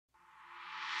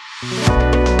In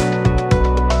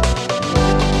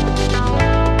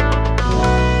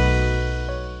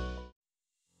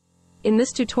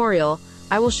this tutorial,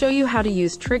 I will show you how to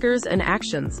use triggers and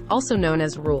actions, also known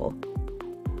as rule.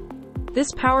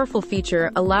 This powerful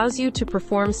feature allows you to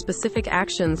perform specific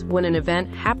actions when an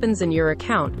event happens in your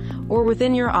account or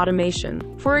within your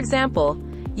automation. For example,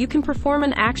 you can perform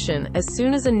an action as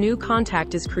soon as a new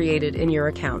contact is created in your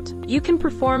account. You can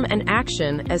perform an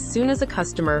action as soon as a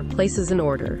customer places an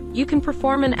order. You can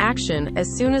perform an action as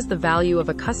soon as the value of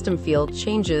a custom field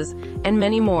changes, and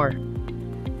many more.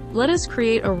 Let us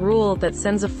create a rule that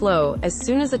sends a flow as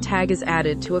soon as a tag is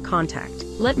added to a contact.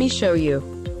 Let me show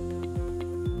you.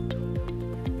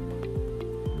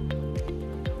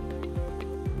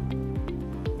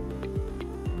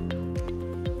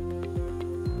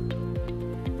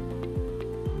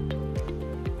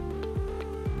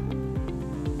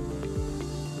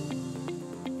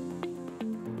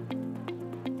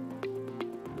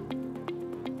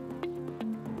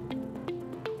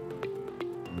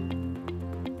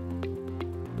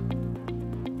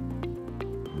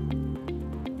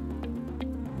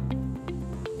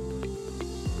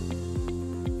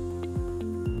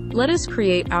 Let us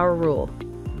create our rule.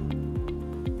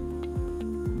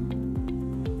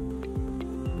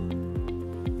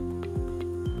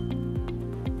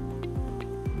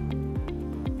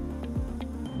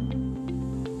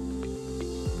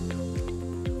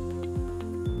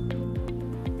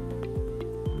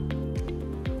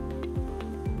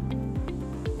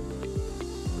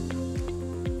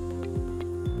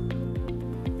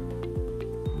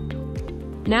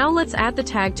 Now let's add the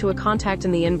tag to a contact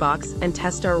in the inbox and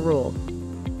test our rule.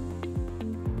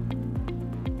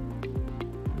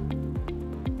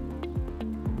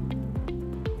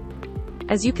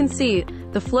 As you can see,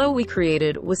 the flow we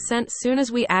created was sent soon as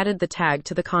we added the tag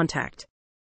to the contact.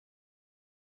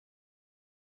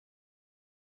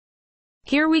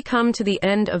 Here we come to the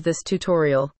end of this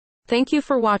tutorial. Thank you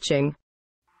for watching.